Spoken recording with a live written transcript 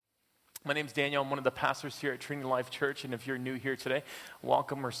My name's Daniel. I'm one of the pastors here at Trinity Life Church, and if you're new here today,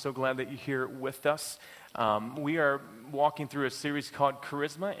 welcome. We're so glad that you're here with us. We are walking through a series called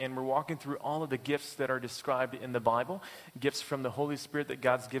Charisma, and we're walking through all of the gifts that are described in the Bible, gifts from the Holy Spirit that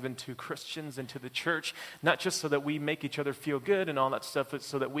God's given to Christians and to the church, not just so that we make each other feel good and all that stuff, but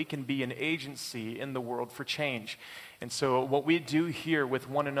so that we can be an agency in the world for change. And so what we do here with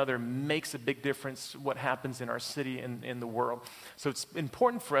one another makes a big difference what happens in our city and in the world. So it's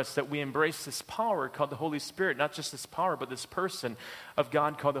important for us that we embrace this power called the Holy Spirit, not just this power, but this person of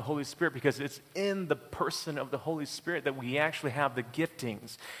God called the Holy Spirit, because it's in the person of the Holy Spirit that we actually have the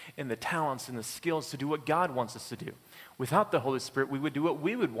giftings and the talents and the skills to do what God wants us to do. Without the Holy Spirit, we would do what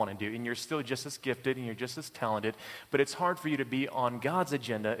we would want to do, and you're still just as gifted and you're just as talented, but it's hard for you to be on God's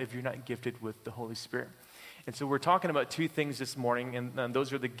agenda if you're not gifted with the Holy Spirit. And so we're talking about two things this morning, and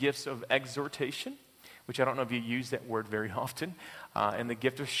those are the gifts of exhortation, which I don't know if you use that word very often, and the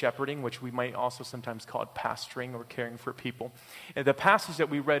gift of shepherding, which we might also sometimes call it pastoring or caring for people. And the passage that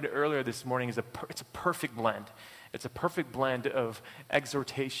we read earlier this morning it's a perfect blend. It's a perfect blend of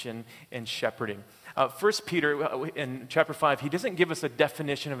exhortation and shepherding. 1 Peter, in chapter 5, he doesn't give us a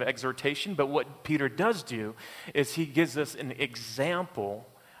definition of exhortation, but what Peter does do is he gives us an example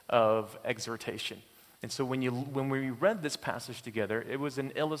of exhortation. And so when we read this passage together, it was an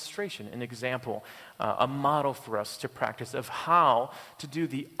illustration, an example, a model for us to practice of how to do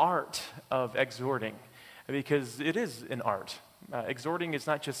the art of exhorting, because it is an art. Exhorting is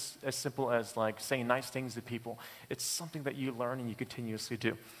not just as simple as like saying nice things to people. It's something that you learn and you continuously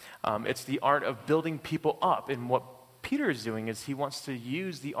do. It's the art of building people up, and what Peter is doing is he wants to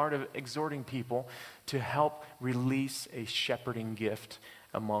use the art of exhorting people to help release a shepherding gift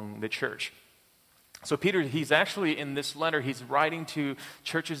among the church. So Peter, he's actually in this letter, he's writing to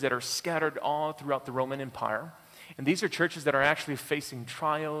churches that are scattered all throughout the Roman Empire. And these are churches that are actually facing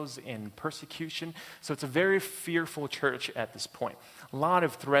trials and persecution. So it's a very fearful church at this point. A lot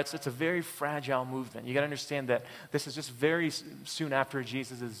of threats. It's a very fragile movement. You got to understand that this is just very soon after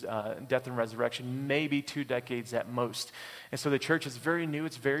Jesus' death and resurrection, maybe 2 decades at most. And so the church is very new.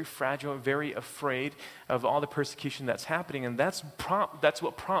 It's very fragile, very afraid of all the persecution that's happening. And that's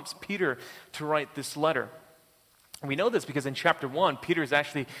what prompts Peter to write this letter. We know this because in chapter 1,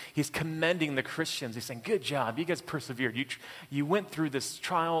 he's commending the Christians. He's saying, good job, you guys persevered. You went through this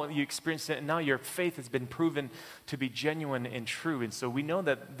trial, you experienced it, and now your faith has been proven to be genuine and true. And so we know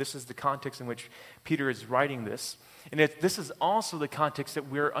that this is the context in which Peter is writing this. And this is also the context that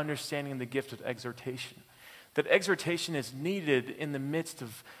we're understanding the gift of exhortation. That exhortation is needed in the midst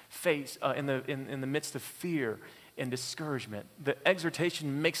of in the midst of fear and discouragement. The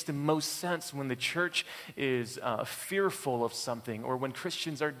exhortation makes the most sense when the church is fearful of something, or when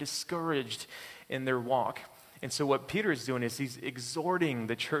Christians are discouraged in their walk. And so what Peter is doing is he's exhorting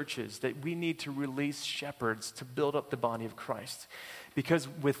the churches that we need to release shepherds to build up the body of Christ. Because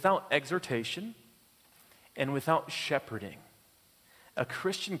without exhortation and without shepherding, a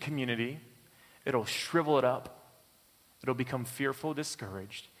Christian community, it'll shrivel it up, it'll become fearful,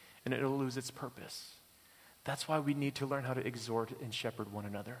 discouraged, and it'll lose its purpose. That's why we need to learn how to exhort and shepherd one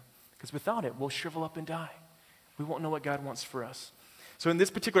another. Because without it, we'll shrivel up and die. We won't know what God wants for us. So in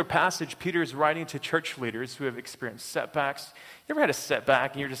this particular passage, Peter is writing to church leaders who have experienced setbacks. You ever had a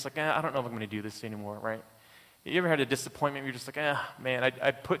setback and you're just like, I don't know if I'm going to do this anymore, right? You ever had a disappointment where you're just like, man,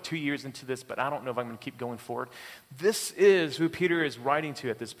 I put 2 years into this, but I don't know if I'm going to keep going forward. This is who Peter is writing to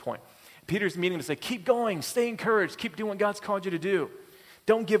at this point. Peter's meaning to say, keep going, stay encouraged, keep doing what God's called you to do.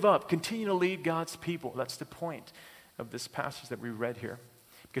 Don't give up. Continue to lead God's people. That's the point of this passage that we read here.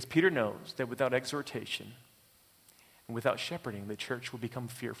 Because Peter knows that without exhortation and without shepherding, the church will become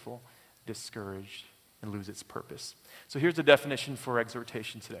fearful, discouraged, and lose its purpose. So here's the definition for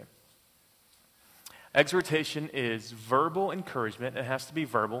exhortation today. Exhortation is verbal encouragement. It has to be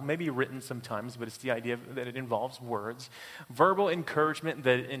verbal, maybe written sometimes, but it's the idea that it involves words. Verbal encouragement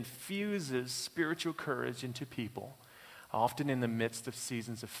that infuses spiritual courage into people, often in the midst of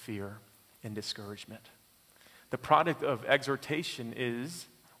seasons of fear and discouragement. The product of exhortation is,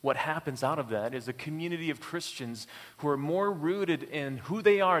 what happens out of that is a community of Christians who are more rooted in who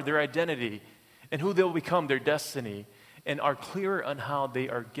they are, their identity, and who they'll become, their destiny, and are clearer on how they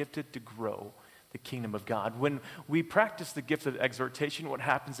are gifted to grow the kingdom of God. When we practice the gift of exhortation, what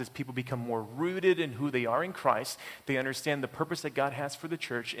happens is people become more rooted in who they are in Christ. They understand the purpose that God has for the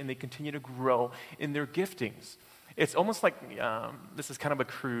church, and they continue to grow in their giftings. It's almost like, this is kind of a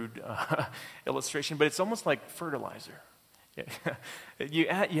crude illustration, but it's almost like fertilizer. You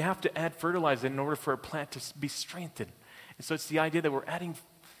have to add fertilizer in order for a plant to be strengthened. And so it's the idea that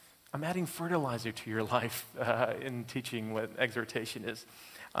I'm adding fertilizer to your life in teaching what exhortation is.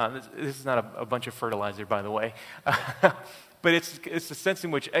 This is not a bunch of fertilizer, by the way. But it's the sense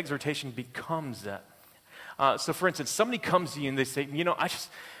in which exhortation becomes that. So for instance, somebody comes to you and they say,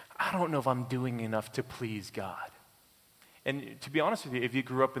 I don't know if I'm doing enough to please God. And to be honest with you, if you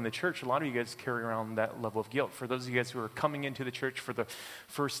grew up in the church, a lot of you guys carry around that level of guilt. For those of you guys who are coming into the church for the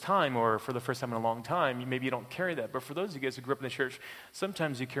first time or for the first time in a long time, maybe you don't carry that. But for those of you guys who grew up in the church,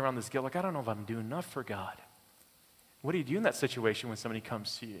 sometimes you carry around this guilt, like, I don't know if I'm doing enough for God. What do you do in that situation when somebody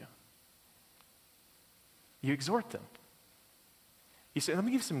comes to you? You exhort them. You say, let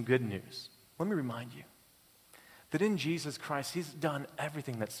me give you some good news. Let me remind you that in Jesus Christ, he's done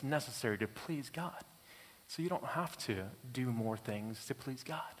everything that's necessary to please God. So you don't have to do more things to please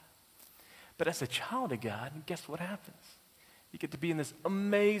God. But as a child of God, guess what happens? You get to be in this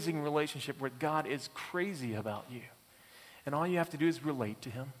amazing relationship where God is crazy about you. And all you have to do is relate to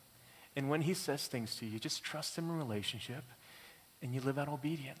him. And when he says things to you, just trust him in relationship and you live out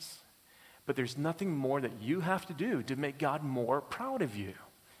obedience. But there's nothing more that you have to do to make God more proud of you.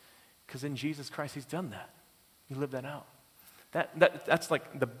 Because in Jesus Christ, he's done that. You live that out. That's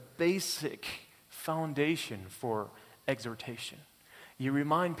like the basic foundation for exhortation. You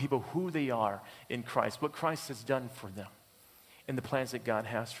remind people who they are in Christ, what Christ has done for them, and the plans that God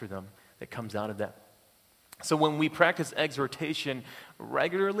has for them that comes out of that. So when we practice exhortation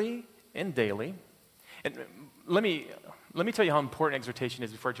regularly and daily, and let me tell you how important exhortation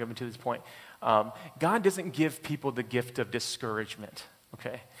is before I jump into this point. God doesn't give people the gift of discouragement,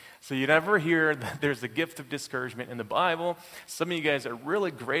 okay? So you never hear that there's a gift of discouragement in the Bible. Some of you guys are really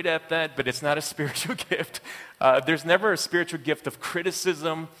great at that, but it's not a spiritual gift. There's never a spiritual gift of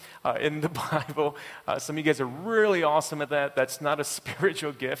criticism in the Bible. Some of you guys are really awesome at that. That's not a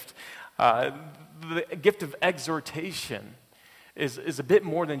spiritual gift. The gift of exhortation is a bit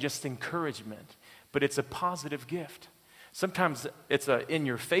more than just encouragement, but it's a positive gift. Sometimes it's an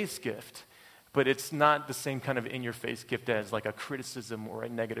in-your-face gift, but it's not the same kind of in-your-face gift as like a criticism or a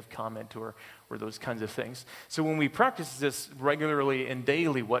negative comment or those kinds of things. So when we practice this regularly and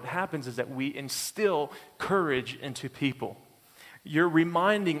daily, what happens is that we instill courage into people. You're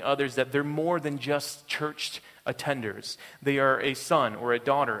reminding others that they're more than just church attenders. They are a son or a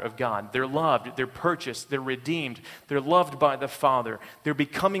daughter of God. They're loved, they're purchased, they're redeemed, they're loved by the Father. They're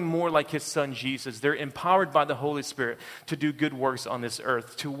becoming more like his son Jesus. They're empowered by the Holy Spirit to do good works on this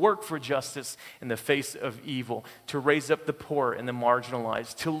earth, to work for justice in the face of evil, to raise up the poor and the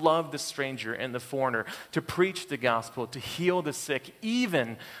marginalized, to love the stranger and the foreigner, to preach the gospel, to heal the sick,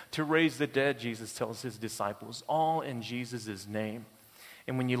 even to raise the dead, Jesus tells his disciples, all in Jesus' name.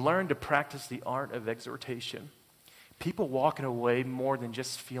 And when you learn to practice the art of exhortation, people walking away more than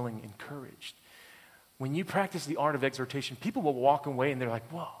just feeling encouraged. When you practice the art of exhortation, people will walk away and they're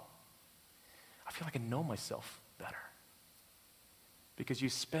like, whoa, I feel like I know myself better. Because you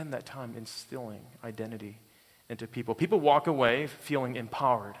spend that time instilling identity into people. People walk away feeling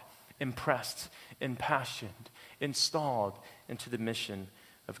empowered, impressed, impassioned, installed into the mission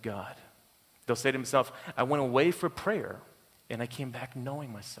of God. They'll say to themselves, I went away for prayer, and I came back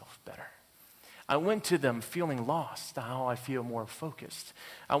knowing myself better. I went to them feeling lost. Now I feel more focused.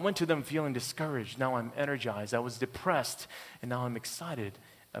 I went to them feeling discouraged. Now I'm energized. I was depressed, and now I'm excited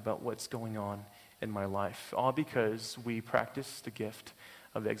about what's going on in my life. All because we practice the gift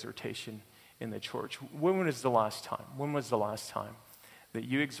of exhortation in the church. When was the last time? When was the last time that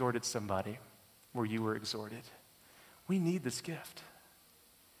you exhorted somebody where you were exhorted? We need this gift.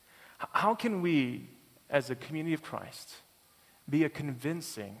 How can we, as a community of Christ, be a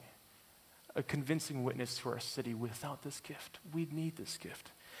convincing witness to our city without this gift? We need this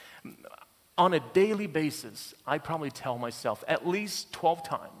gift. On a daily basis, I probably tell myself at least 12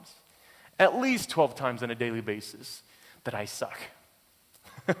 times on a daily basis that I suck.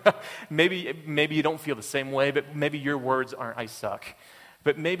 Maybe you don't feel the same way, but maybe your words aren't I suck.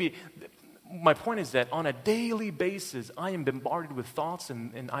 But maybe my point is that on a daily basis, I am bombarded with thoughts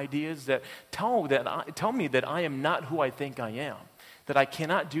and ideas that tell me that I am not who I think I am, that I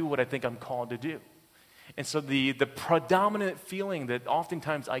cannot do what I think I'm called to do. And so the predominant feeling that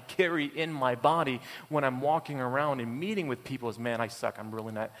oftentimes I carry in my body when I'm walking around and meeting with people is, man, I suck. I'm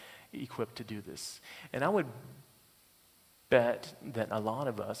really not equipped to do this. And I would bet that a lot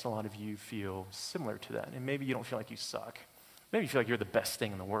of you feel similar to that. And maybe you don't feel like you suck. Maybe you feel like you're the best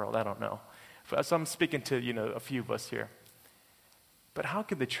thing in the world. I don't know. So I'm speaking to, a few of us here. But how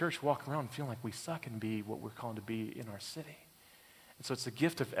could the church walk around feeling like we suck and be what we're called to be in our city? And so it's the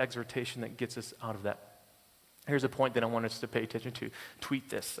gift of exhortation that gets us out of that. Here's a point that I want us to pay attention to. Tweet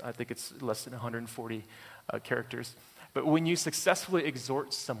this. I think it's less than 140 characters. But when you successfully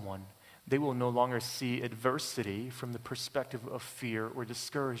exhort someone, they will no longer see adversity from the perspective of fear or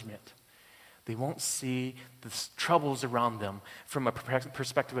discouragement. They won't see the troubles around them from a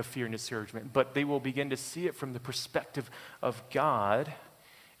perspective of fear and discouragement, but they will begin to see it from the perspective of God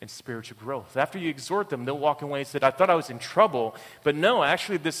and spiritual growth. After you exhort them, they'll walk away and say, I thought I was in trouble, but no,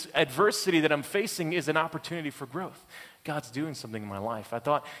 actually this adversity that I'm facing is an opportunity for growth. God's doing something in my life. I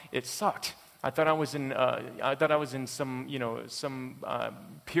thought it sucked. I thought I was in some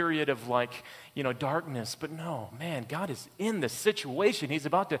period of darkness, but no, man, God is in this situation. He's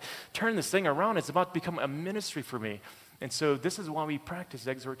about to turn this thing around. It's about to become a ministry for me. And so this is why we practice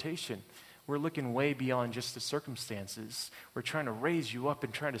exhortation. We're looking way beyond just the circumstances. We're trying to raise you up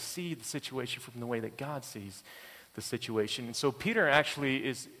and trying to see the situation from the way that God sees the situation. And so Peter actually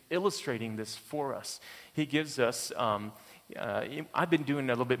is illustrating this for us. He gives us, I've been doing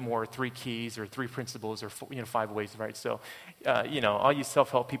a little bit more 3 keys or 3 principles or 5 ways, right? So, all you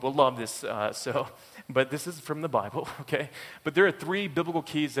self-help people love this. But this is from the Bible, okay? But there are 3 biblical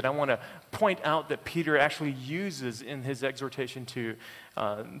keys that I want to point out that Peter actually uses in his exhortation to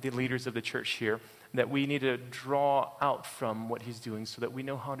the leaders of the church here, that we need to draw out from what he's doing so that we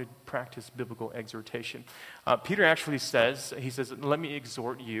know how to practice biblical exhortation. Peter actually says, let me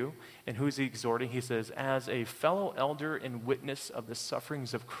exhort you. And who is he exhorting? He says, as a fellow elder and witness of the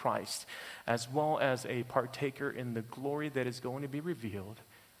sufferings of Christ, as well as a partaker in the glory that is going to be revealed,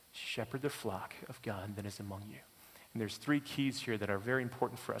 shepherd the flock of God that is among you. And there's 3 keys here that are very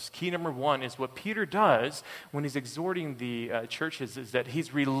important for us. Key number 1 is what Peter does when he's exhorting the churches is that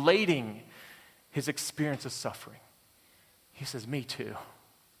he's relating his experience of suffering. He says, me too.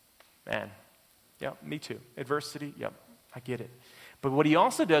 Man, yeah, me too. Adversity, yep, I get it. But what he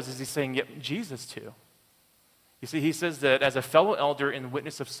also does is he's saying, yep, Jesus too. You see, he says that as a fellow elder and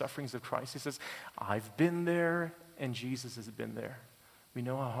witness of sufferings of Christ, he says, I've been there and Jesus has been there. We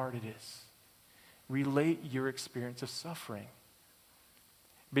know how hard it is. Relate your experience of suffering.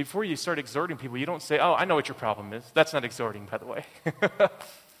 Before you start exhorting people, you don't say, oh, I know what your problem is. That's not exhorting, by the way.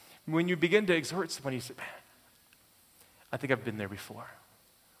 When you begin to exhort somebody, you say, man, I think I've been there before.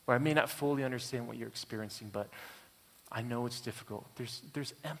 Or I may not fully understand what you're experiencing, but I know it's difficult.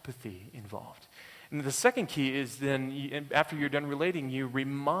 There's empathy involved. And the second key is then, after you're done relating, you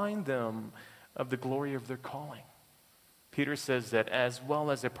remind them of the glory of their calling. Peter says that as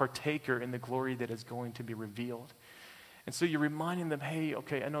well as a partaker in the glory that is going to be revealed. And so you're reminding them, hey,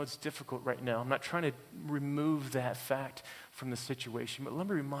 okay, I know it's difficult right now. I'm not trying to remove that fact from the situation, but let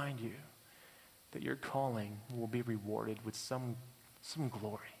me remind you that your calling will be rewarded with some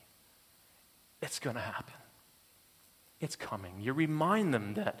glory. It's going to happen. It's coming. You remind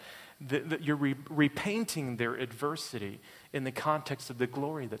them that you're repainting their adversity in the context of the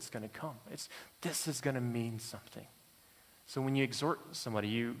glory that's going to come. This is going to mean something. So when you exhort somebody,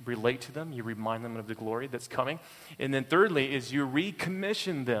 you relate to them, you remind them of the glory that's coming. And then thirdly is you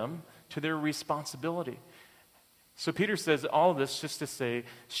recommission them to their responsibility. So Peter says all of this just to say,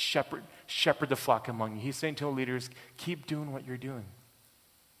 shepherd the flock among you. He's saying to the leaders, keep doing what you're doing.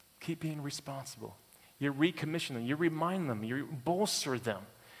 Keep being responsible. You recommission them, you remind them, you bolster them.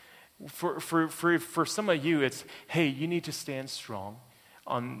 For some of you, it's, hey, you need to stand strong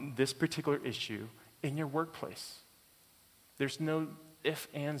on this particular issue in your workplace. There's no ifs,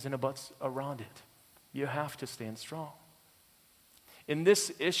 ands, and buts around it. You have to stand strong. In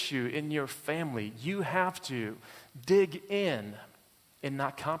this issue, in your family, you have to dig in and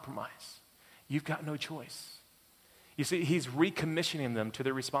not compromise. You've got no choice. You see, he's recommissioning them to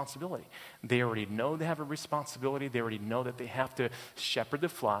their responsibility. They already know they have a responsibility. They already know that they have to shepherd the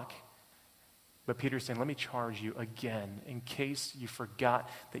flock. But Peter's saying, let me charge you again in case you forgot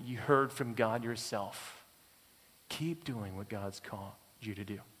that you heard from God yourself. Keep doing what God's called you to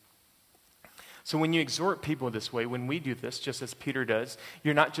do. So when you exhort people this way, when we do this, just as Peter does,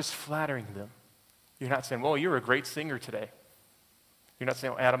 you're not just flattering them. You're not saying, well, you're a great singer today. You're not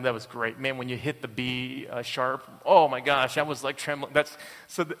saying, oh, Adam, that was great. Man, when you hit the B sharp, oh my gosh, I was like trembling.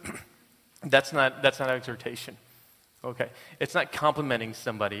 That's not exhortation. Okay, it's not complimenting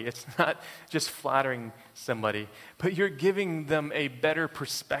somebody. It's not just flattering somebody, but you're giving them a better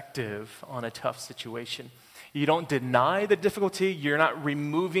perspective on a tough situation. You don't deny the difficulty. You're not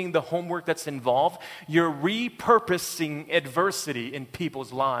removing the homework that's involved. You're repurposing adversity in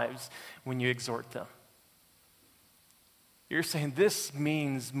people's lives when you exhort them. You're saying this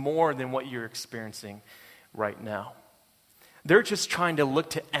means more than what you're experiencing right now. They're just trying to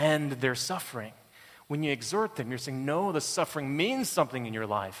look to end their suffering. When you exhort them, you're saying, no, the suffering means something in your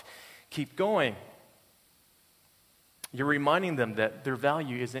life. Keep going. You're reminding them that their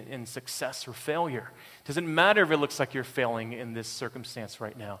value isn't in success or failure. It doesn't matter if it looks like you're failing in this circumstance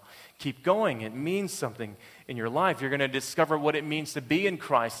right now. Keep going. It means something in your life. You're going to discover what it means to be in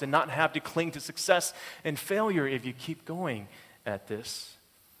Christ and not have to cling to success and failure if you keep going at this.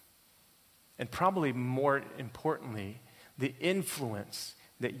 And probably more importantly, the influence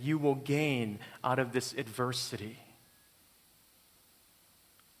that you will gain out of this adversity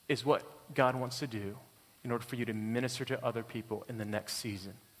is what God wants to do in order for you to minister to other people in the next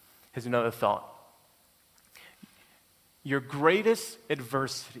season. Here's another thought. Your greatest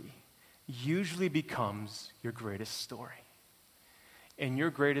adversity usually becomes your greatest story. And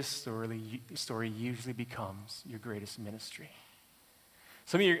your greatest story usually becomes your greatest ministry.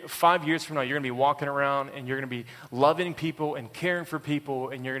 Some of you, 5 years from now, you're going to be walking around and you're going to be loving people and caring for people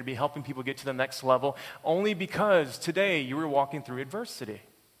and you're going to be helping people get to the next level only because today you were walking through adversity.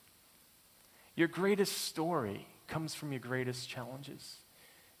 Your greatest story comes from your greatest challenges.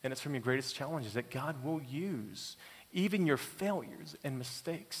 And it's from your greatest challenges that God will use even your failures and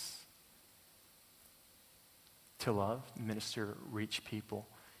mistakes to love, minister, reach people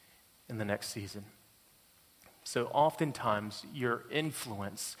in the next season. So oftentimes your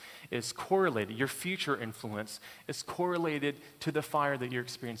influence is correlated, your future influence is correlated to the fire that you're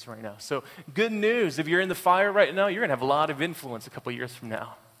experiencing right now. So good news, if you're in the fire right now, you're going to have a lot of influence a couple years from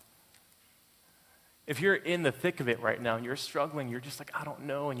now. If you're in the thick of it right now and you're struggling, you're just like, I don't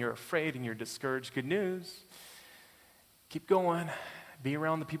know, and you're afraid and you're discouraged, good news. Keep going. Be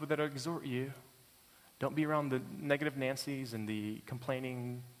around the people that exhort you. Don't be around the negative Nancys and the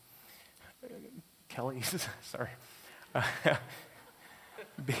complaining Kellys. Sorry.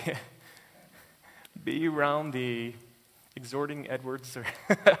 Be around the exhorting Edwards.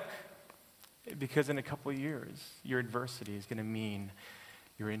 Because in a couple of years, your adversity is going to mean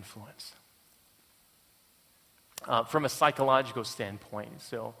your influence. From a psychological standpoint,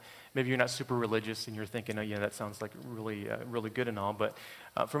 so maybe you're not super religious and you're thinking, oh yeah, that sounds like really good and all, but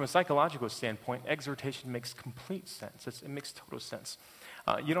from a psychological standpoint, exhortation makes complete sense. It makes total sense.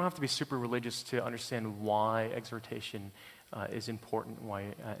 You don't have to be super religious to understand why exhortation is important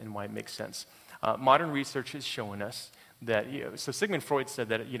and why it makes sense. Modern research is showing us that, so Sigmund Freud said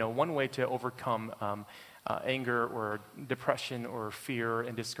that, one way to overcome anger or depression or fear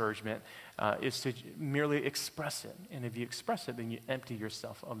and discouragement is to merely express it. And if you express it, then you empty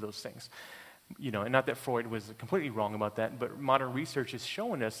yourself of those things. And not that Freud was completely wrong about that, but modern research is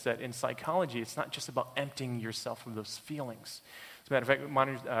showing us that in psychology, it's not just about emptying yourself of those feelings. As a matter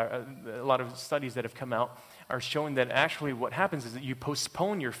of fact, a lot of studies that have come out are showing that actually what happens is that you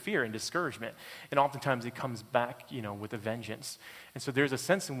postpone your fear and discouragement, and oftentimes it comes back, with a vengeance. And so there's a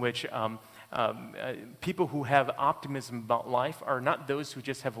sense in which people who have optimism about life are not those who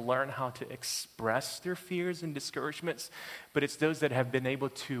just have learned how to express their fears and discouragements, but it's those that have been able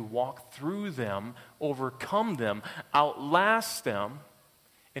to walk through them, overcome them, outlast them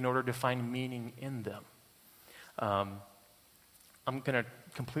in order to find meaning in them. I'm going to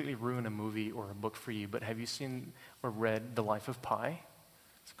completely ruin a movie or a book for you, but have you seen or read The Life of Pi?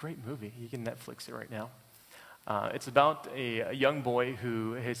 It's a great movie. You can Netflix it right now. It's about a young boy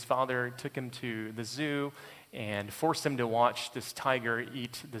who his father took him to the zoo and forced him to watch this tiger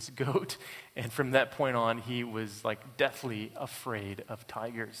eat this goat. And from that point on, he was like deathly afraid of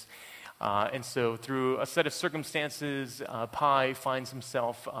tigers. And so through a set of circumstances, Pi finds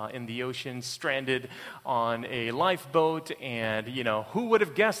himself in the ocean, stranded on a lifeboat. And, who would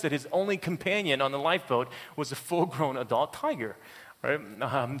have guessed that his only companion on the lifeboat was a full-grown adult tiger, right?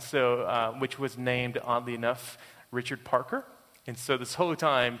 Which was named, oddly enough, Richard Parker. And so this whole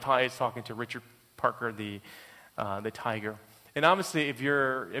time, Pi is talking to Richard Parker, the tiger. And obviously, if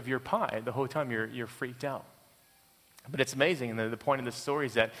you're Pi, the whole time you're freaked out. But it's amazing, and the point of the story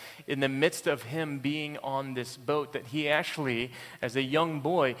is that in the midst of him being on this boat, that he actually, as a young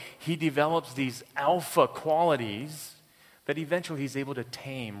boy, he develops these alpha qualities that eventually he's able to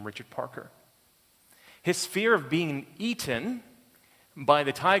tame Richard Parker. His fear of being eaten by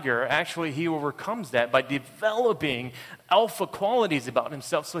the tiger, actually he overcomes that by developing alpha qualities about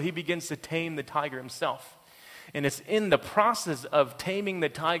himself, so he begins to tame the tiger himself. And it's in the process of taming the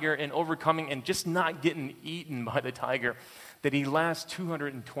tiger and overcoming and just not getting eaten by the tiger that he lasts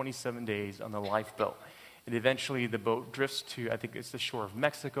 227 days on the lifeboat. And eventually the boat drifts to, I think it's the shore of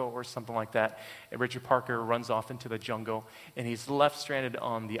Mexico or something like that. And Richard Parker runs off into the jungle, and he's left stranded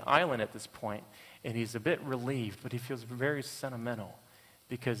on the island at this point. And he's a bit relieved, but he feels very sentimental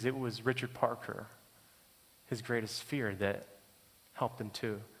because it was Richard Parker, his greatest fear, that helped him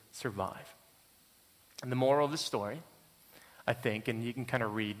to survive. And the moral of the story, I think, and you can kind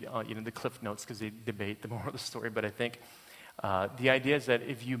of read the Cliff Notes because they debate the moral of the story, but I think the idea is that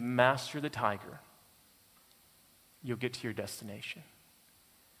if you master the tiger, you'll get to your destination.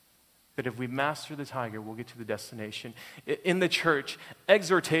 That if we master the tiger, we'll get to the destination. In the church,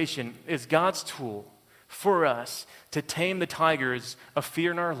 exhortation is God's tool for us to tame the tigers of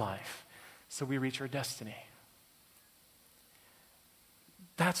fear in our life so we reach our destiny.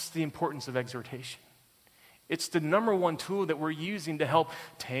 That's the importance of exhortation. It's the number one tool that we're using to help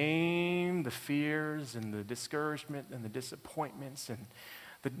tame the fears and the discouragement and the disappointments and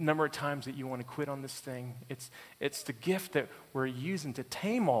the number of times that you want to quit on this thing. It's the gift that we're using to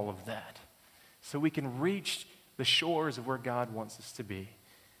tame all of that so we can reach the shores of where God wants us to be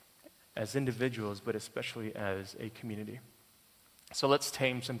as individuals, but especially as a community. So let's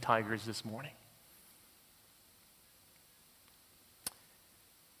tame some tigers this morning.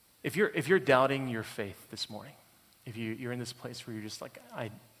 If you're doubting your faith this morning, if you're in this place where you're just like, I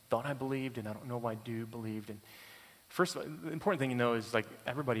thought I believed and I don't know if I do believed. And first of all, the important thing you know is like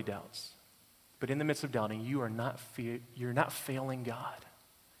everybody doubts. But in the midst of doubting, you're not failing God.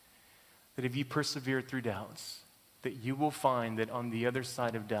 That if you persevere through doubts, that you will find that on the other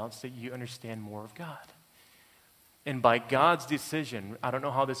side of doubts that you understand more of God. And by God's decision, I don't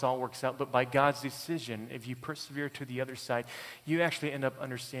know how this all works out, but by God's decision, if you persevere to the other side, you actually end up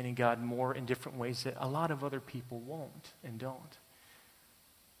understanding God more in different ways that a lot of other people won't and don't.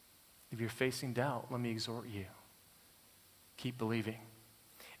 If you're facing doubt, let me exhort you. Keep believing.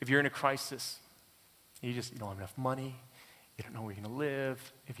 If you're in a crisis, you don't have enough money, you don't know where you're going to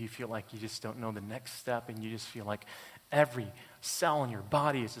live, if you feel like you just don't know the next step and you just feel like every cell in your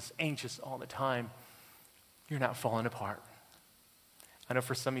body is just anxious all the time, you're not falling apart. I know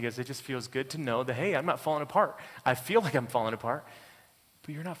for some of you guys, it just feels good to know that, hey, I'm not falling apart. I feel like I'm falling apart,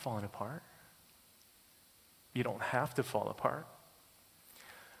 but you're not falling apart. You don't have to fall apart.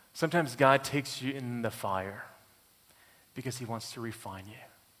 Sometimes God takes you in the fire because he wants to refine you.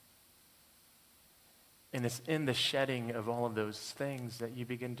 And it's in the shedding of all of those things that you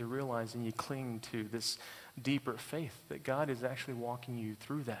begin to realize and you cling to this deeper faith that God is actually walking you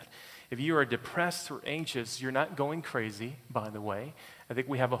through that. If you are depressed or anxious, you're not going crazy, by the way. I think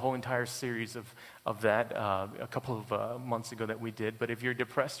we have a whole entire series of that a couple of months ago that we did. But if you're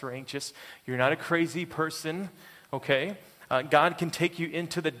depressed or anxious, you're not a crazy person, okay? God can take you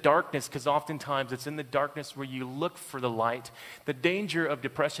into the darkness because oftentimes it's in the darkness where you look for the light. The danger of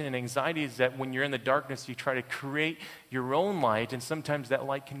depression and anxiety is that when you're in the darkness, you try to create your own light, and sometimes that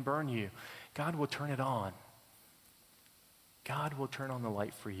light can burn you. God will turn it on. God will turn on the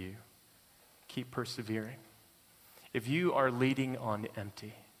light for you. Keep persevering. If you are leading on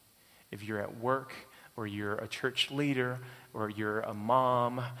empty, if you're at work or you're a church leader or you're a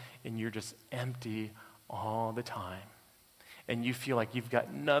mom and you're just empty all the time, and you feel like you've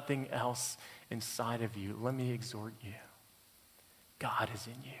got nothing else inside of you, let me exhort you. God is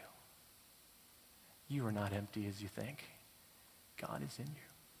in you. You are not empty as you think. God is in you.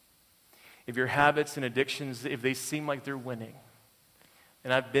 If your habits and addictions, if they seem like they're winning,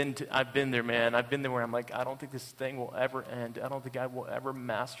 and I've been there, man. I've been there where I'm like, I don't think this thing will ever end. I don't think I will ever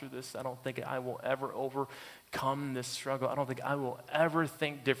master this. I don't think I will ever overcome this struggle. I don't think I will ever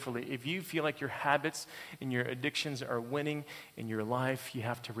think differently. If you feel like your habits and your addictions are winning in your life, you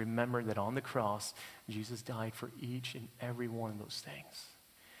have to remember that on the cross, Jesus died for each and every one of those things.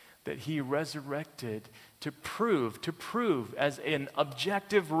 That he resurrected to prove as an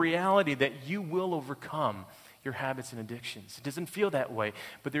objective reality that you will overcome your habits and addictions. It doesn't feel that way,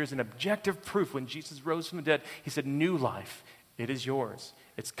 but there's an objective proof. When Jesus rose from the dead, he said, new life, it is yours.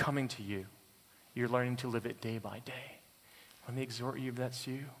 It's coming to you. You're learning to live it day by day. Let me exhort you if that's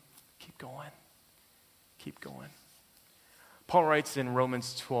you. Keep going. Keep going. Paul writes in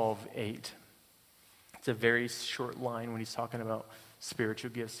Romans 12:8. It's a very short line when he's talking about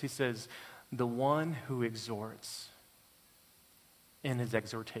spiritual gifts. He says, the one who exhorts in his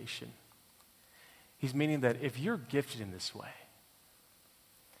exhortation. He's meaning that if you're gifted in this way,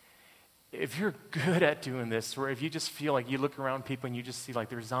 if you're good at doing this, or if you just feel like you look around people and you just see like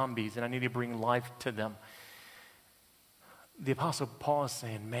they're zombies and I need to bring life to them, the Apostle Paul is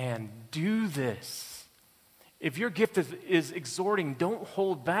saying, man, do this. If your gift is exhorting, don't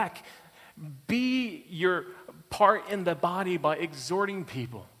hold back. Be your part in the body by exhorting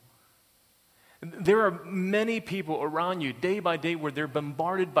people. There are many people around you day by day where they're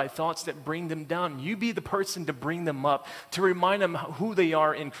bombarded by thoughts that bring them down. You be the person to bring them up, to remind them who they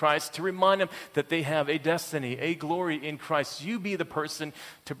are in Christ, to remind them that they have a destiny, a glory in Christ. You be the person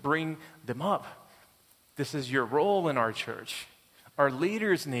to bring them up. This is your role in our church. Our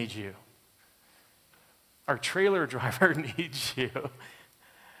leaders need you. Our trailer driver needs you.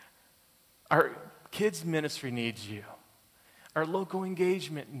 Our kids' ministry needs you. Our local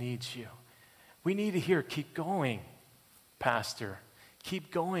engagement needs you. We need to hear, keep going, pastor.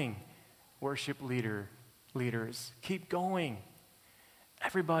 Keep going, worship leaders. Keep going.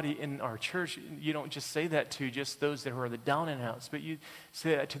 Everybody in our church, you don't just say that to just those that are the down and outs, but you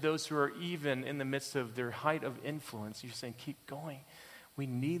say that to those who are even in the midst of their height of influence. You're saying, keep going. We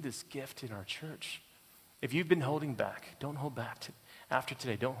need this gift in our church. If you've been holding back, don't hold back. After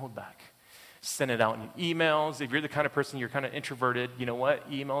today, don't hold back. Send it out in emails. If you're the kind of person, you're kind of introverted, you know what?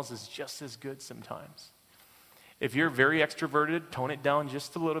 Emails is just as good sometimes. If you're very extroverted, tone it down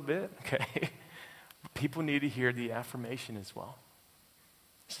just a little bit, okay? People need to hear the affirmation as well.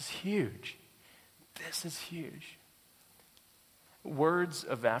 This is huge. This is huge. Words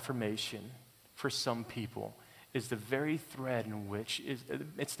of affirmation for some people is the very thread in which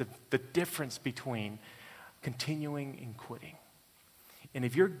it's the difference between continuing and quitting. And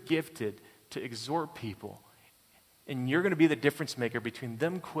if you're gifted to exhort people, and you're going to be the difference maker between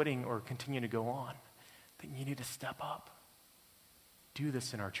them quitting or continuing to go on, then you need to step up. Do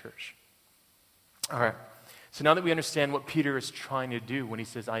this in our church. All right. So now that we understand what Peter is trying to do when he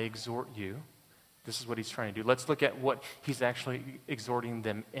says, I exhort you, this is what he's trying to do. Let's look at what he's actually exhorting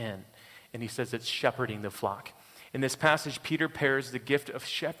them in. And he says it's shepherding the flock. In this passage, Peter pairs the gift of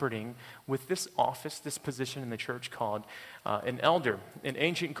shepherding with this office, this position in the church called an elder. In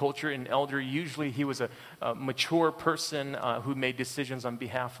ancient culture, an elder, usually he was a mature person who made decisions on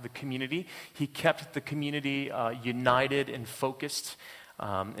behalf of the community. He kept the community united and focused.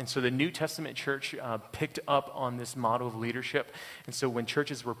 And so the New Testament church picked up on this model of leadership. And so when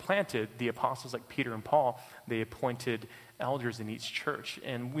churches were planted, the apostles like Peter and Paul, they appointed elders in each church.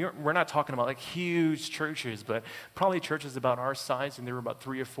 And we're not talking about like huge churches, but probably churches about our size, and there were about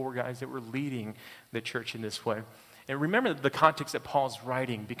 3 or 4 guys that were leading the church in this way. And remember the context that Paul's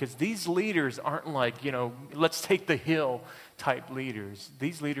writing, because these leaders aren't like, let's take the hill type leaders.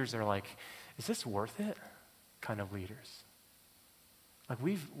 These leaders are like, is this worth it kind of leaders. Like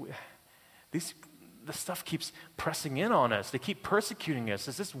the stuff keeps pressing in on us. They keep persecuting us.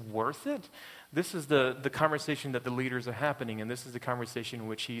 Is this worth it? This is the conversation that the leaders are happening, and this is the conversation in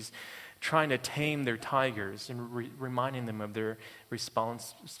which he's trying to tame their tigers and reminding them of their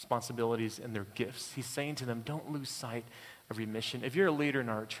responsibilities and their gifts. He's saying to them, don't lose sight of your mission. If you're a leader in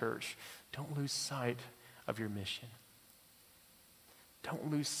our church, don't lose sight of your mission.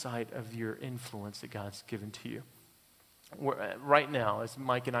 Don't lose sight of your influence that God's given to you. Right now, as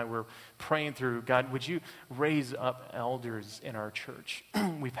Mike and I were praying through, God, would you raise up elders in our church?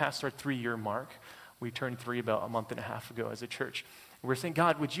 We passed our 3-year mark. We turned 3 about a month and a half ago as a church. We're saying,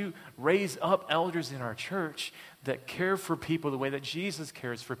 God, would you raise up elders in our church that care for people the way that Jesus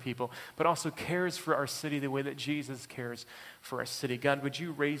cares for people, but also cares for our city the way that Jesus cares for our city? God, would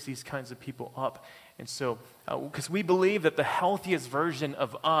you raise these kinds of people up? And so, because we believe that the healthiest version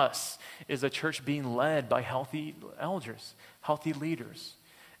of us is a church being led by healthy elders, healthy leaders.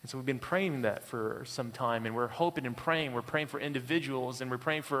 And so we've been praying that for some time, and we're hoping and praying. We're praying for individuals, and we're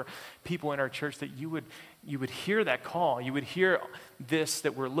praying for people in our church that you would hear that call. You would hear this,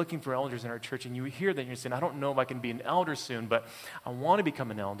 that we're looking for elders in our church, and you would hear that, and you're saying, I don't know if I can be an elder soon, but I want to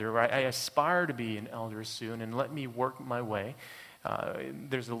become an elder, or I aspire to be an elder soon, and let me work my way.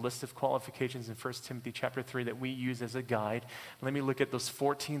 There's a list of qualifications in 1 Timothy chapter 3 that we use as a guide. Let me look at those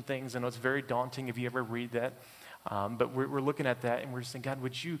 14 things. I know it's very daunting if you ever read that. But we're looking at that, and we're saying, God,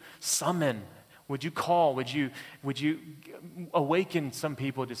 would you summon, would you call, would you awaken some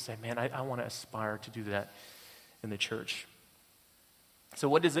people to say, man, I want to aspire to do that in the church. So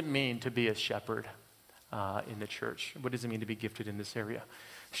what does it mean to be a shepherd in the church? What does it mean to be gifted in this area?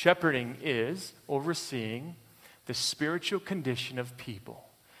 Shepherding is overseeing the spiritual condition of people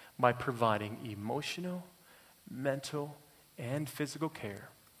by providing emotional, mental, and physical care.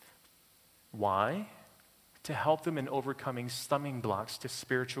 Why? To help them in overcoming stumbling blocks to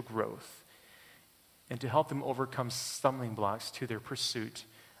spiritual growth, and to help them overcome stumbling blocks to their pursuit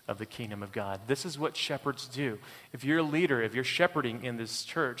of the kingdom of God. This is what shepherds do. If you're a leader, if you're shepherding in this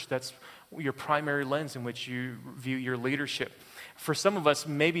church, that's your primary lens in which you view your leadership. For some of us,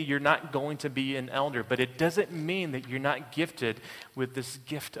 maybe you're not going to be an elder, but it doesn't mean that you're not gifted with this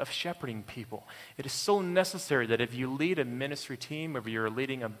gift of shepherding people. It is so necessary that if you lead a ministry team, or if you're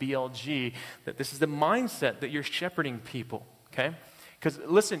leading a BLG, that this is the mindset that you're shepherding people, okay? Because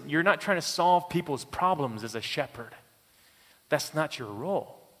listen, you're not trying to solve people's problems as a shepherd. That's not your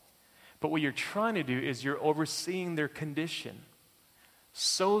role. But what you're trying to do is you're overseeing their condition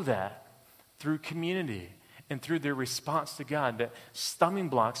so that through community and through their response to God, that stumbling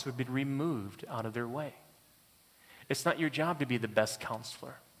blocks would be removed out of their way. It's not your job to be the best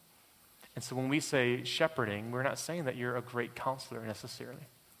counselor. And so when we say shepherding, we're not saying that you're a great counselor necessarily.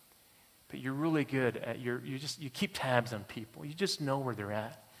 But you're really good at you keep tabs on people. You just know where they're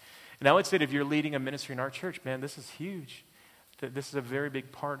at. And I would say that if you're leading a ministry in our church, man, this is huge. That this is a very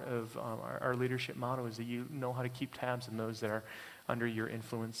big part of our leadership motto is that you know how to keep tabs on those that are under your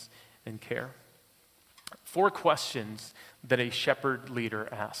influence and care. 4 questions that a shepherd leader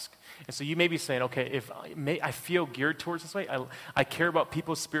asks. And so you may be saying, okay, if I feel geared towards this way, I care about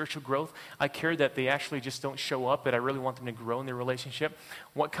people's spiritual growth. I care that they actually just don't show up, but I really want them to grow in their relationship.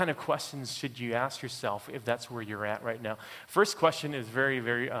 What kind of questions should you ask yourself if that's where you're at right now? First question is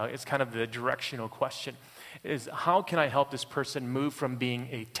it's kind of the directional question, is how can I help this person move from being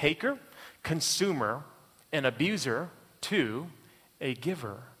a taker, consumer, and abuser to a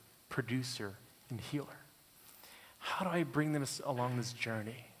giver, producer, and healer? How do I bring them along this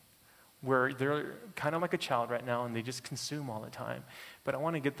journey where they're kind of like a child right now and they just consume all the time? But I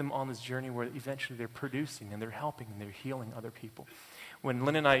want to get them on this journey where eventually they're producing and they're helping and they're healing other people. When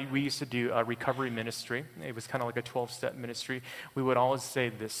Lynn and I, we used to do a recovery ministry. It was kind of like a 12-step ministry. We would always say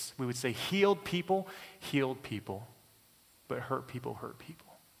this. We would say, healed people, but hurt people, hurt people.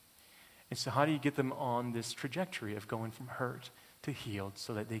 And so how do you get them on this trajectory of going from hurt to healed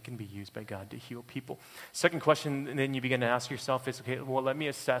so that they can be used by God to heal people? Second question, and then you begin to ask yourself is, okay, well, let me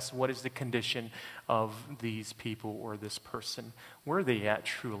assess what is the condition of these people or this person. Where are they at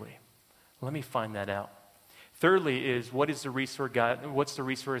truly? Let me find that out. Thirdly is, what's the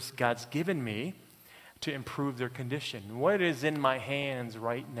resource God's given me to improve their condition? What is in my hands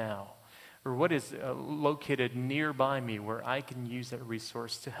right now? Or what is located nearby me where I can use that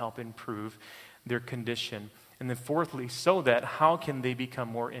resource to help improve their condition? And then fourthly, so that how can they become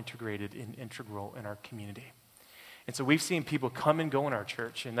more integrated and integral in our community? And so we've seen people come and go in our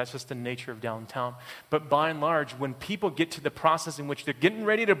church, and that's just the nature of downtown. But by and large, when people get to the process in which they're getting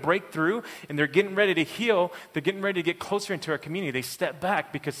ready to break through and they're getting ready to heal, they're getting ready to get closer into our community, they step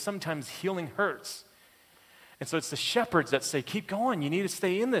back because sometimes healing hurts. And so it's the shepherds that say, keep going. You need to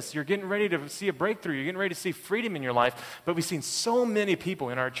stay in this. You're getting ready to see a breakthrough. You're getting ready to see freedom in your life. But we've seen so many people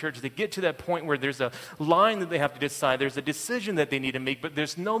in our church that get to that point where there's a line that they have to decide. There's a decision that they need to make, but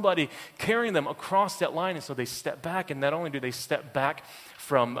there's nobody carrying them across that line. And so they step back. And not only do they step back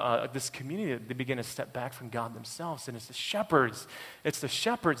from this community, they begin to step back from God themselves. And it's the shepherds. It's the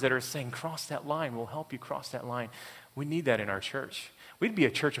shepherds that are saying, cross that line. We'll help you cross that line. We need that in our church. We'd be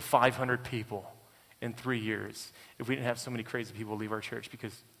a church of 500 people in 3 years if we didn't have so many crazy people leave our church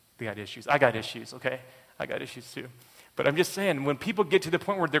because they got issues. I got issues, okay? I got issues too. But I'm just saying, when people get to the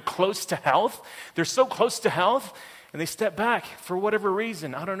point where they're close to health, they're so close to health, and they step back for whatever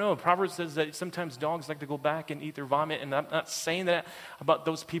reason. I don't know. Proverbs says that sometimes dogs like to go back and eat their vomit, and I'm not saying that about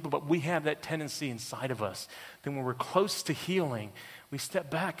those people, but we have that tendency inside of us. Then when we're close to healing, we step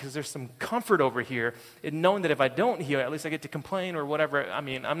back because there's some comfort over here in knowing that if I don't heal, at least I get to complain or whatever. I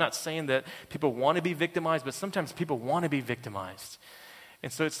mean, I'm not saying that people want to be victimized, but sometimes people want to be victimized.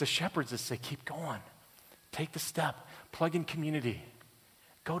 And so it's the shepherds that say, keep going. Take the step. Plug in community.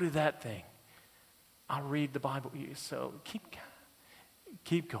 Go to that thing. I'll read the Bible. So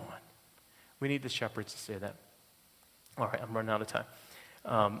keep going. We need the shepherds to say that. All right, I'm running out of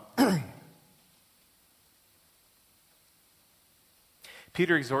time.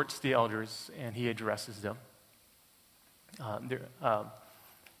 Peter exhorts the elders, and he addresses them.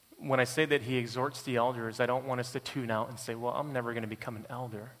 When I say that he exhorts the elders, I don't want us to tune out and say, well, I'm never going to become an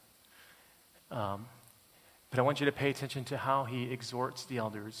elder. But I want you to pay attention to how he exhorts the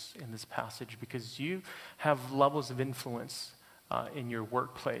elders in this passage, because you have levels of influence in your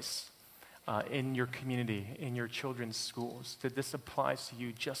workplace, in your community, in your children's schools, that this applies to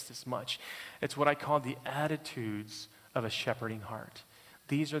you just as much. It's what I call the attitudes of a shepherding heart.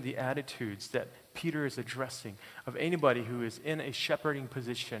 These are the attitudes that Peter is addressing of anybody who is in a shepherding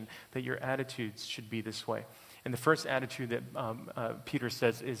position, that your attitudes should be this way. And the first attitude that Peter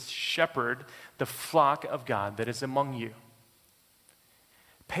says is, shepherd the flock of God that is among you.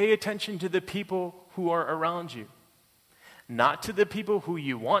 Pay attention to the people who are around you. Not to the people who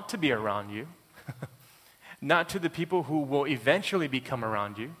you want to be around you. Not to the people who will eventually become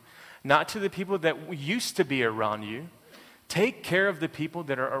around you. Not to the people that used to be around you. Take care of the people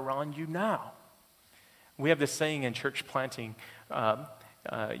that are around you now. We have this saying in church planting,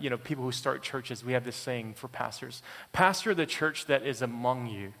 people who start churches, we have this saying for pastors: pastor the church that is among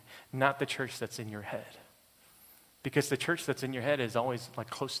you, not the church that's in your head. Because the church that's in your head is always like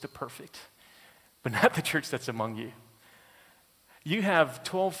close to perfect, but not the church that's among you. You have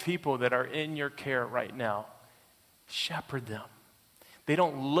 12 people that are in your care right now. Shepherd them. They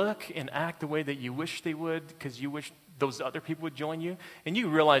don't look and act the way that you wish they would because you wish those other people would join you. And you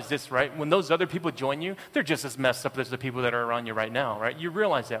realize this, right? When those other people join you, they're just as messed up as the people that are around you right now, right? You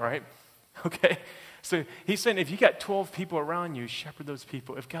realize that, right? Okay? So he's saying if you got 12 people around you, shepherd those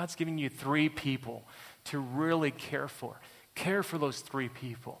people. If God's giving you 3 people to really care for those 3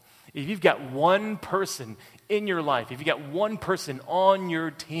 people. If you've got one person in your life, if you've got one person on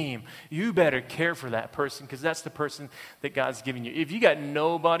your team, you better care for that person because that's the person that God's giving you. If you got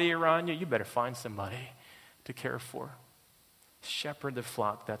nobody around you, you better find somebody to care for. Shepherd the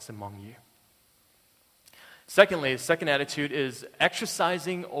flock that's among you. Secondly, the second attitude is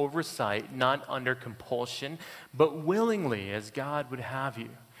exercising oversight, not under compulsion, but willingly as God would have you.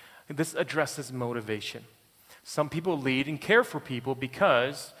 This addresses motivation. Some people lead and care for people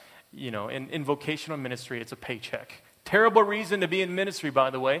because, in vocational ministry, it's a paycheck. Terrible reason to be in ministry, by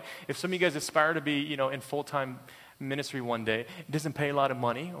the way. If some of you guys aspire to be, in full-time ministry one day, it doesn't pay a lot of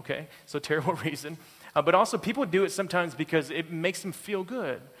money, okay? So terrible reason. But also people do it sometimes because it makes them feel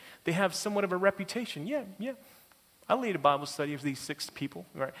good. They have somewhat of a reputation. Yeah. I lead a Bible study of these 6 people,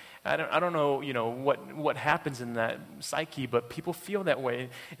 right? I don't know, what happens in that psyche, but people feel that way.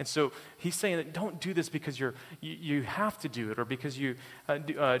 And so he's saying that don't do this because you have to do it or because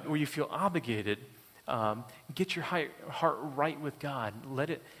or you feel obligated. Get your heart right with God. Let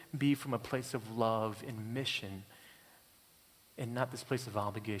it be from a place of love and mission and not this place of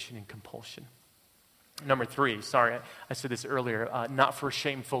obligation and compulsion. Number 3, sorry, I said this earlier, not for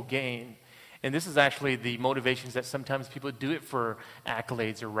shameful gain. And this is actually the motivations that sometimes people do it for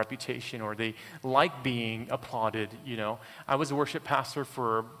accolades or reputation, or they like being applauded, I was a worship pastor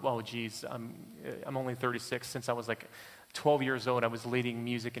for, I'm only 36. Since I was like 12 years old, I was leading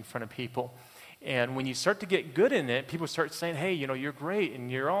music in front of people. And when you start to get good in it, people start saying, hey, you're great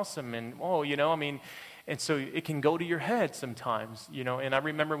and you're awesome. And, and so it can go to your head sometimes, And I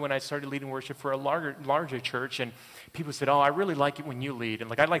remember when I started leading worship for a larger church, and people said, oh, I really like it when you lead.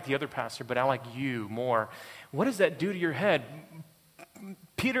 And I like the other pastor, but I like you more. What does that do to your head?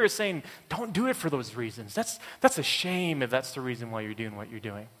 Peter is saying, don't do it for those reasons. That's a shame if that's the reason why you're doing what you're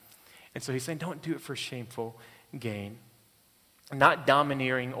doing. And so he's saying, don't do it for shameful gain. Not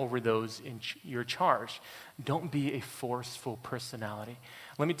domineering over those in your charge. Don't be a forceful personality.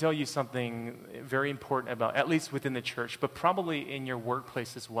 Let me tell you something very important about, at least within the church, but probably in your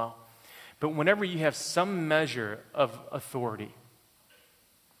workplace as well. But whenever you have some measure of authority,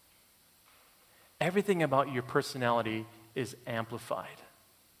 everything about your personality is amplified.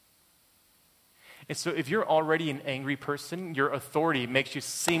 And so if you're already an angry person, your authority makes you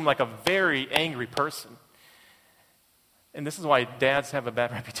seem like a very angry person. And this is why dads have a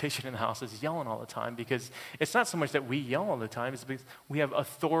bad reputation in the house, is yelling all the time, because it's not so much that we yell all the time, it's because we have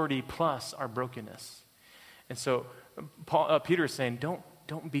authority plus our brokenness. And so Peter is saying,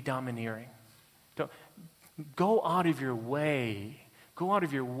 don't be domineering. Go out of your way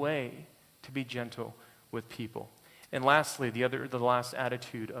to be gentle with people. And lastly, the last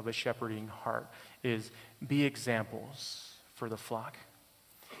attitude of a shepherding heart is be examples for the flock.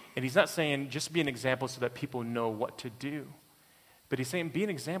 And he's not saying just be an example so that people know what to do. But he's saying be an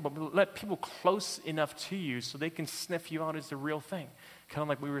example. But let people close enough to you so they can sniff you out as the real thing. Kind of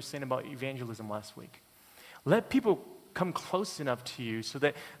like we were saying about evangelism last week. Let people come close enough to you so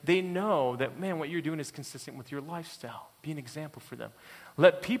that they know that, man, what you're doing is consistent with your lifestyle. Be an example for them.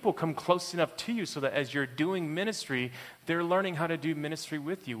 Let people come close enough to you so that as you're doing ministry, they're learning how to do ministry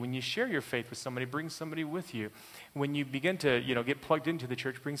with you. When you share your faith with somebody, bring somebody with you. When you begin to, get plugged into the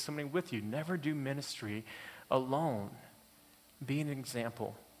church, bring somebody with you. Never do ministry alone. Be an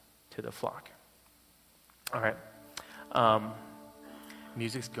example to the flock. All right.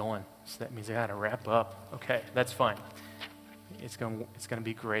 Music's going, so that means I got to wrap up. Okay, that's fine. It's going to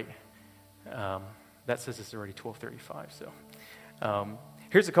be great. That says it's already 12:35. So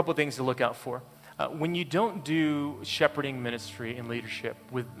here's a couple things to look out for. When you don't do shepherding ministry and leadership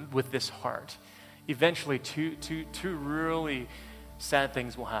with this heart, eventually two really sad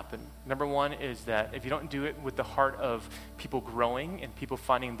things will happen. Number one is that if you don't do it with the heart of people growing and people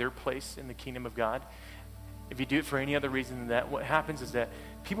finding their place in the kingdom of God, if you do it for any other reason than that, what happens is that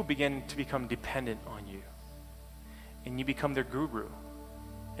people begin to become dependent on you. And you become their guru.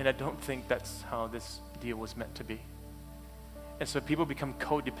 And I don't think that's how this deal was meant to be. And so people become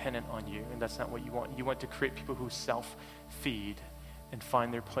codependent on you, and that's not what you want. You want to create people who self-feed and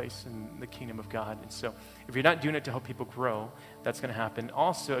find their place in the kingdom of God. And so if you're not doing it to help people grow, that's going to happen.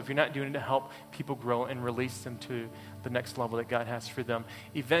 Also, if you're not doing it to help people grow and release them to the next level that God has for them,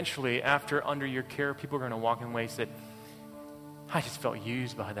 eventually, after under your care, people are going to walk in ways that, I just felt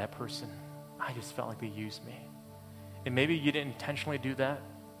used by that person. I just felt like they used me. And maybe you didn't intentionally do that,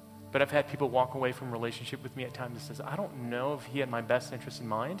 but I've had people walk away from a relationship with me at times that says, I don't know if he had my best interest in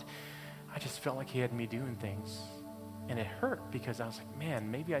mind. I just felt like he had me doing things. And it hurt because I was like,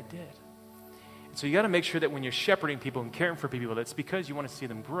 man, maybe I did. And so you got to make sure that when you're shepherding people and caring for people, that's because you want to see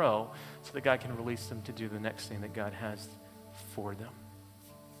them grow so that God can release them to do the next thing that God has for them.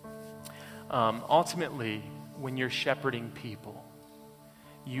 Ultimately, when you're shepherding people,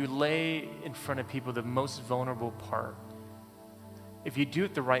 you lay in front of people the most vulnerable part. If you do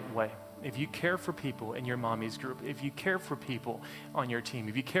it the right way, if you care for people in your mommy's group, if you care for people on your team,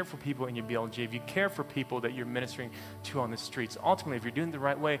 if you care for people in your BLG, if you care for people that you're ministering to on the streets, ultimately, if you're doing it the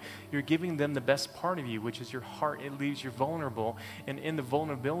right way, you're giving them the best part of you, which is your heart. It leaves you vulnerable. And in the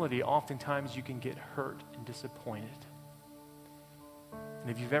vulnerability, oftentimes you can get hurt and disappointed. And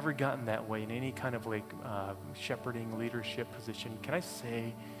if you've ever gotten that way in any kind of shepherding leadership position, can I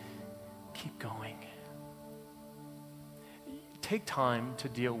say, keep going. Take time to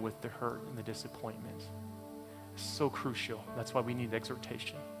deal with the hurt and the disappointment. It's so crucial. That's why we need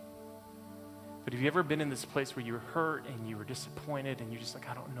exhortation. But have you ever been in this place where you were hurt and you were disappointed and you're just like,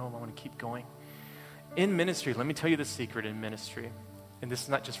 I don't know if I want to keep going? In ministry, let me tell you the secret in ministry. And this is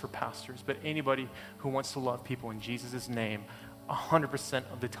not just for pastors, but anybody who wants to love people in Jesus' name,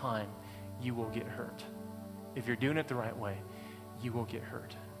 100% of the time, you will get hurt. If you're doing it the right way, you will get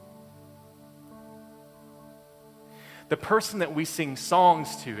hurt. The person that we sing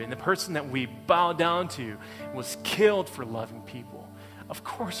songs to and the person that we bow down to was killed for loving people. Of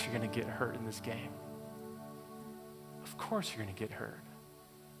course you're going to get hurt in this game. Of course you're going to get hurt.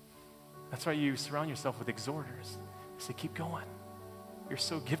 That's why you surround yourself with exhorters. They say, keep going. You're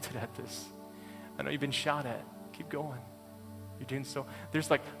so gifted at this. I know you've been shot at. Keep going. You're doing so.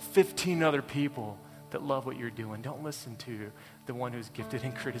 There's like 15 other people that love what you're doing. Don't listen to the one who's gifted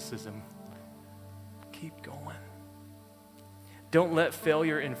in criticism. Keep going. Don't let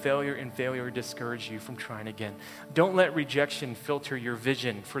failure discourage you from trying again. Don't let rejection filter your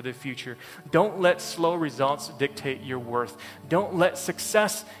vision for the future. Don't let slow results dictate your worth. Don't let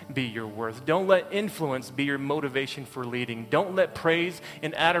success be your worth. Don't let influence be your motivation for leading. Don't let praise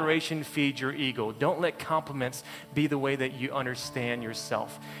and adoration feed your ego. Don't let compliments be the way that you understand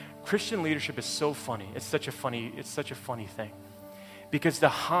yourself. Christian leadership is so funny. It's such a funny thing. Because the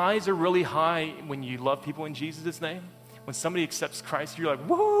highs are really high when you love people in Jesus' name. When somebody accepts Christ, you're like,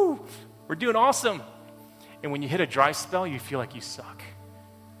 woo, we're doing awesome. And when you hit a dry spell, you feel like you suck.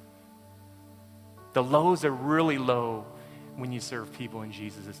 The lows are really low when you serve people in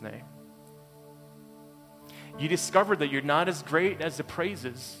Jesus' name. You discover that you're not as great as the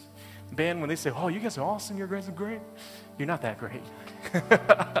praises. Man, when they say, oh, you guys are awesome, you guys are great, you're not that great.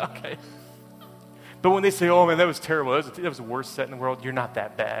 Okay. But when they say, oh, man, that was terrible, that was the worst set in the world, you're not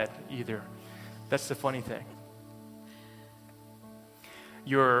that bad either. That's the funny thing.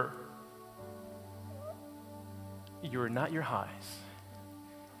 You're not your highs,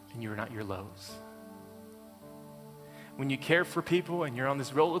 and you're not your lows. When you care for people and you're on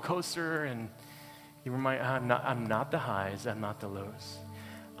this roller coaster and you remind, I'm not the highs, I'm not the lows.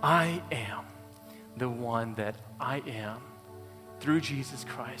 I am the one that I am through Jesus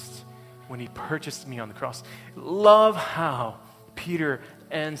Christ when he purchased me on the cross. Love how Peter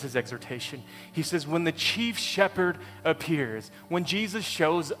ends his exhortation. He says, when the chief shepherd appears, when Jesus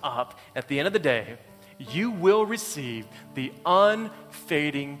shows up at the end of the day, you will receive the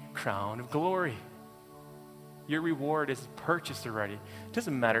unfading crown of glory. Your reward is purchased already. It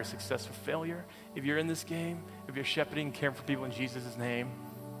doesn't matter success or failure. If you're in this game, if you're shepherding, caring for people in Jesus' name,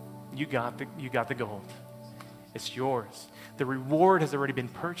 you got the gold. It's yours. The reward has already been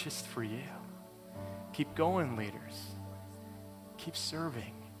purchased for you. Keep going, leaders. Keep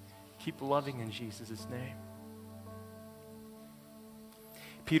serving. Keep loving in Jesus' name.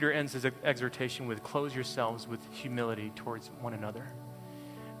 Peter ends his exhortation with, clothe yourselves with humility towards one another.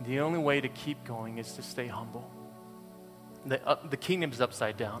 The only way to keep going is to stay humble. The kingdom is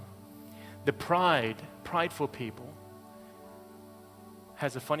upside down. The prideful people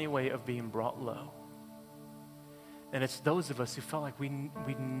has a funny way of being brought low. And it's those of us who felt like we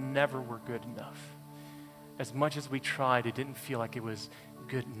never were good enough. As much as we tried, it didn't feel like it was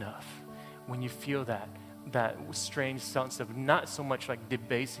good enough. When you feel that strange sense of not so much like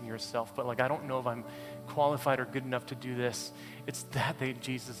debasing yourself, but like, I don't know if I'm qualified or good enough to do this. It's that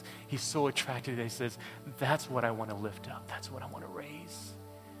Jesus, he's so attracted that he says, that's what I want to lift up. That's what I want to raise.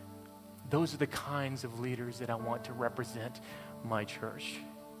 Those are the kinds of leaders that I want to represent my church.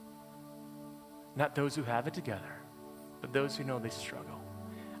 Not those who have it together, but those who know they struggle.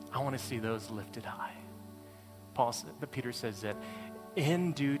 I want to see those lifted high. Peter says that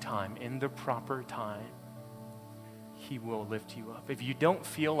in due time, in the proper time, he will lift you up. If you don't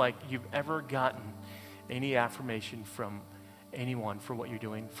feel like you've ever gotten any affirmation from anyone for what you're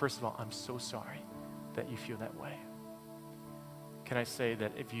doing, first of all, I'm so sorry that you feel that way. Can I say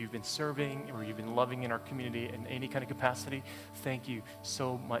that if you've been serving or you've been loving in our community in any kind of capacity, thank you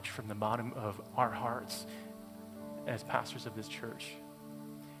so much from the bottom of our hearts as pastors of this church.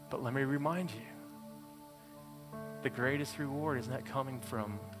 But let me remind you, the greatest reward is not coming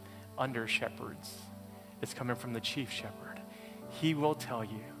from under shepherds. It's coming from the chief shepherd. He will tell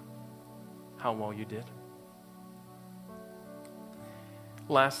you how well you did.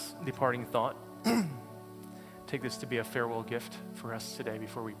 Last departing thought. Take this to be a farewell gift for us today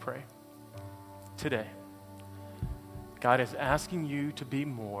before we pray. Today, God is asking you to be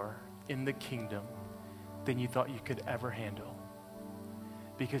more in the kingdom than you thought you could ever handle,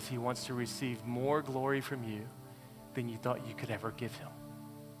 because he wants to receive more glory from you than you thought you could ever give him.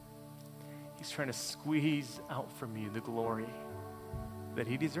 He's trying to squeeze out from you the glory that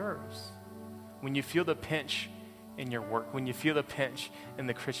he deserves. When you feel the pinch in your work, when you feel the pinch in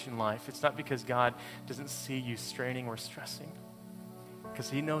the Christian life, it's not because God doesn't see you straining or stressing, because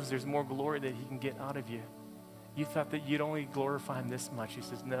he knows there's more glory that he can get out of you. You thought that you'd only glorify him this much. He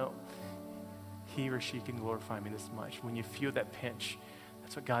says, no, he or she can glorify me this much. When you feel that pinch,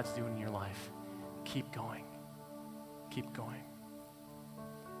 that's what God's doing in your life. Keep going. Keep going.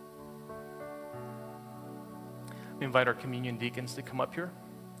 We invite our communion deacons to come up here.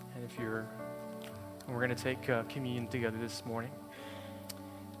 And we're going to take communion together this morning.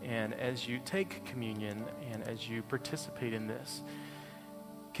 And as you take communion and as you participate in this,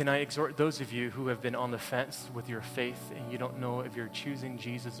 can I exhort those of you who have been on the fence with your faith and you don't know if you're choosing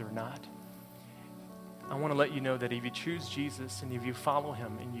Jesus or not? I want to let you know that if you choose Jesus and if you follow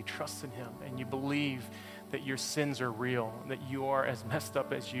him and you trust in him and you believe that your sins are real, that you are as messed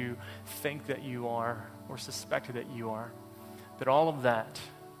up as you think that you are or suspect that you are, that all of that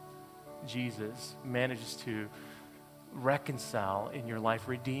Jesus manages to reconcile in your life,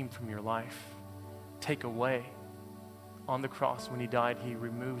 redeem from your life, take away. On the cross, when he died, he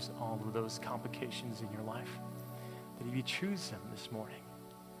removes all of those complications in your life. That if you choose him this morning,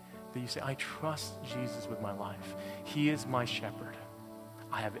 that you say, I trust Jesus with my life. He is my shepherd.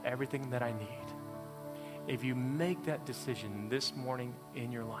 I have everything that I need. If you make that decision this morning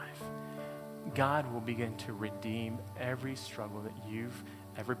in your life, God will begin to redeem every struggle that you've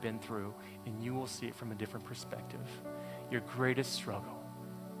ever been through, and you will see it from a different perspective. Your greatest struggle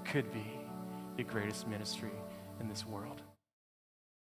could be your greatest ministry in this world.